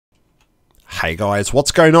Hey guys,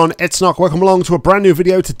 what's going on? It's Nock. Welcome along to a brand new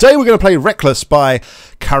video. Today we're going to play Reclus by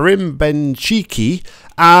Karim Bencheikh,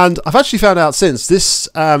 and I've actually found out since this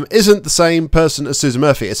isn't the same person as Susan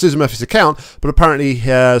Murphy. It's Susan Murphy's account, but apparently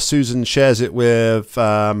Susan shares it with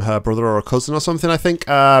her brother or a cousin or something. I think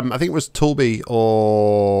it was Toolby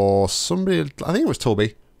or somebody. I think it was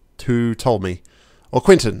Toolby who told me, or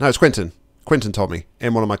Quinton. No, it's Quinton. Quinton told me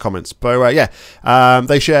in one of my comments. But yeah,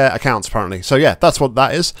 they share accounts apparently. So yeah, that's what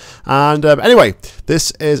that is. And anyway, this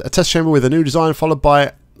is a test chamber with a new design followed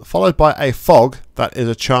by a fog that is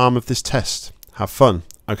a charm of this test. Have fun,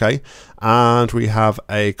 okay? And we have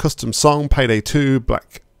a custom song, Payday 2,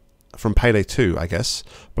 black from Payday 2, I guess,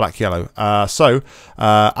 black yellow. So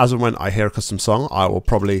as and when I hear a custom song, I will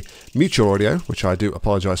probably mute your audio, which I do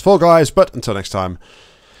apologise for, guys. But until next time.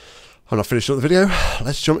 I'm not finished with the video.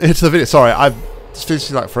 Let's jump into the video. Sorry, it's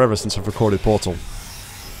feels like forever since I've recorded Portal.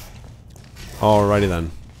 Alrighty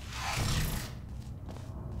then.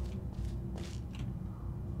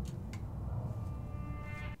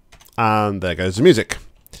 And there goes the music.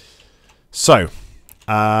 So,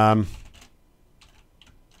 alright,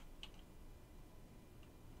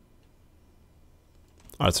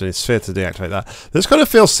 so it's sphere to deactivate that. This kind of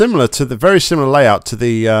feels similar to the very similar layout to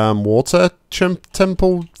the water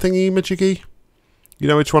temple thingy majiggy. You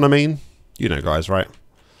know which one I mean? You know, guys, right?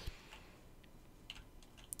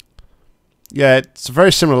 Yeah, it's a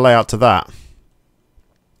very similar layout to that.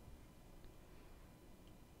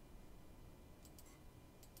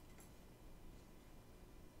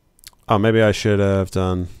 Oh, maybe I should have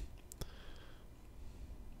done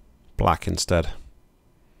black instead.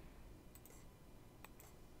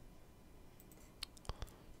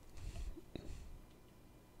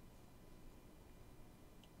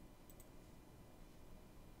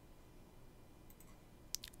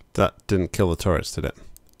 That didn't kill the turrets, did it?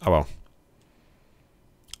 Oh well.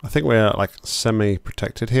 I think we're like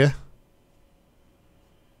semi-protected here.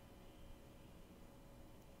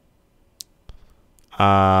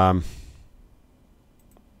 That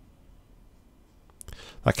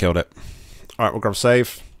killed it. Alright, we'll grab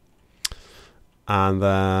save. And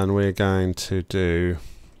then we're going to do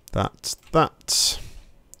that.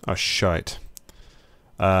 Oh, shite.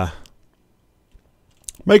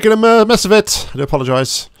 Making a mess of it. I do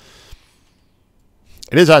apologise.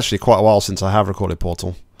 It is actually quite a while since I have recorded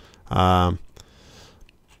Portal. So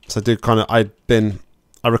I do kind of, I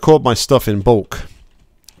record my stuff in bulk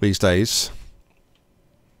these days.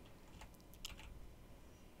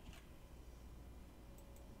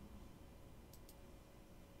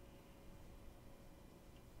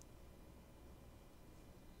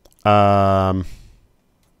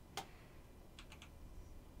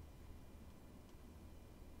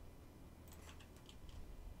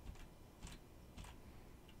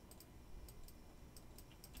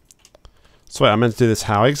 So wait, I meant to do this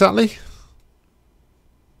how exactly?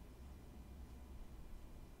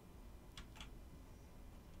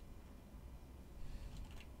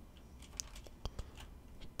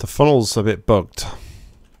 The funnel's a bit bugged,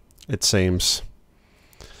 it seems.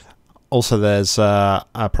 Also, there's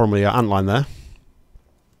probably an antline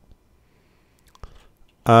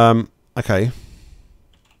there. Okay.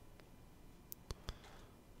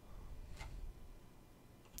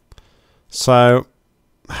 So,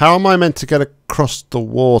 how am I meant to get across the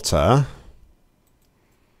water?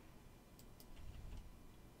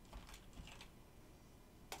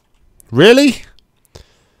 Really?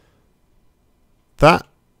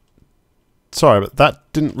 Sorry, but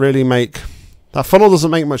that didn't really make... That funnel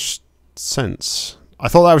doesn't make much sense. I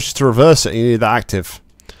thought that was just to reverse it and you needed that active.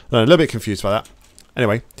 No, a little bit confused by that.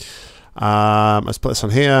 Anyway, let's put this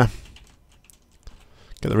on here.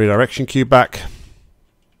 Get the redirection cube back.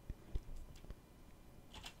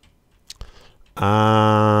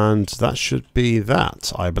 And that should be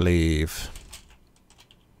that, I believe.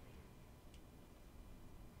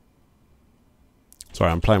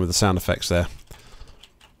 Sorry, I'm playing with the sound effects there.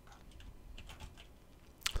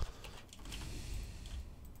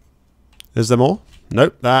 Is there more?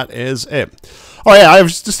 Nope, that is it. Oh yeah, I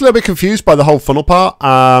was just a little bit confused by the whole funnel part.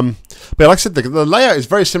 But like I said, the layout is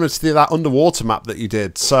very similar to that underwater map that you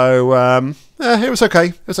did. So, it was okay.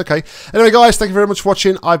 It was okay. Anyway, guys, thank you very much for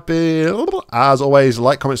watching. I've been, as always,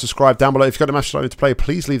 like, comment, subscribe down below. If you've got a match you'd like me to play,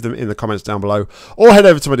 please leave them in the comments down below. Or head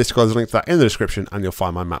over to my Discord. There's a link to that in the description, and you'll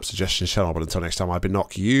find my map suggestions channel. But until next time, I've been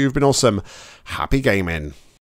Nock. You've been awesome. Happy gaming.